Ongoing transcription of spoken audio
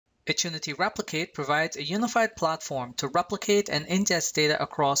Attunity Replicate provides a unified platform to replicate and ingest data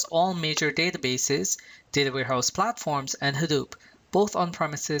across all major databases, data warehouse platforms, and Hadoop, both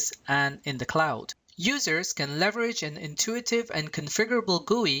on-premises and in the cloud. Users can leverage an intuitive and configurable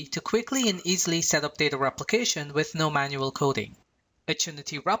GUI to quickly and easily set up data replication with no manual coding.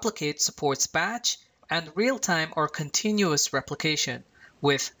 Attunity Replicate supports batch and real-time or continuous replication,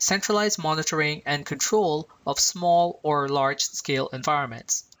 with centralized monitoring and control of small or large-scale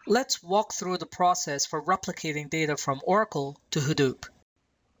environments. Let's walk through the process for replicating data from Oracle to Hadoop.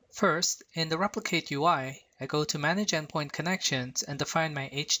 First, in the Replicate UI, I go to Manage Endpoint Connections and define my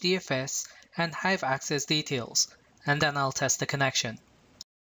HDFS and Hive access details, and then I'll test the connection.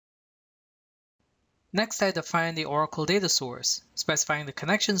 Next, I define the Oracle data source, specifying the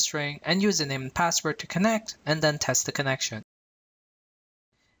connection string and username and password to connect, and then test the connection.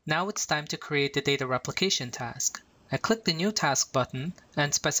 Now it's time to create the data replication task. I click the New Task button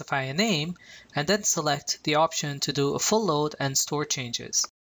and specify a name, and then select the option to do a full load and store changes.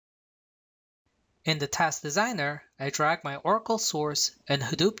 In the Task Designer, I drag my Oracle source and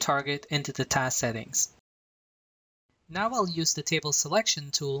Hadoop target into the task settings. Now I'll use the Table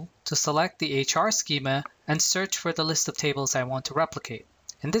Selection tool to select the HR schema and search for the list of tables I want to replicate.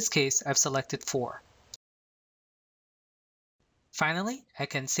 In this case, I've selected 4. Finally, I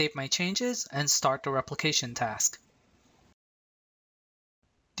can save my changes and start the replication task.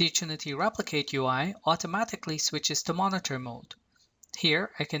 The Attunity Replicate UI automatically switches to monitor mode.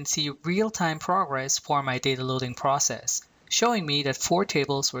 Here, I can see real-time progress for my data loading process, showing me that 4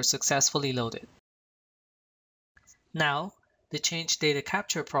 tables were successfully loaded. Now, the change data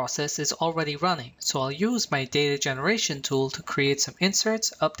capture process is already running, so I'll use my data generation tool to create some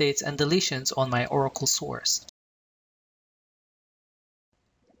inserts, updates, and deletions on my Oracle source.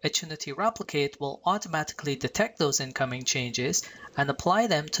 Attunity Replicate will automatically detect those incoming changes and apply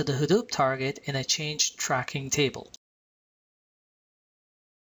them to the Hadoop target in a change tracking table.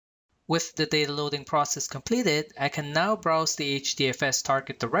 With the data loading process completed, I can now browse the HDFS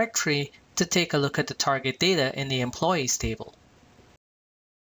target directory to take a look at the target data in the employees table.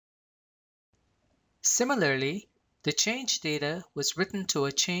 Similarly, the change data was written to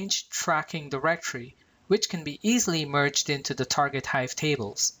a change tracking directory, which can be easily merged into the target Hive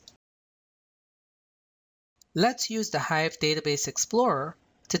tables. Let's use the Hive Database Explorer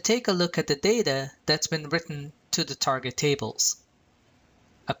to take a look at the data that's been written to the target tables.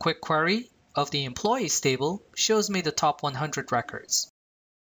 A quick query of the employees table shows me the top 100 records.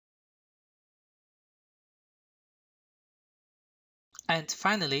 And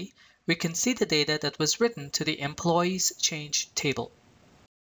finally, we can see the data that was written to the employees change table.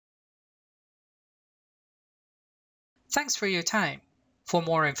 Thanks for your time. For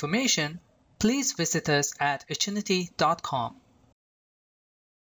more information, please visit us at attunity.com.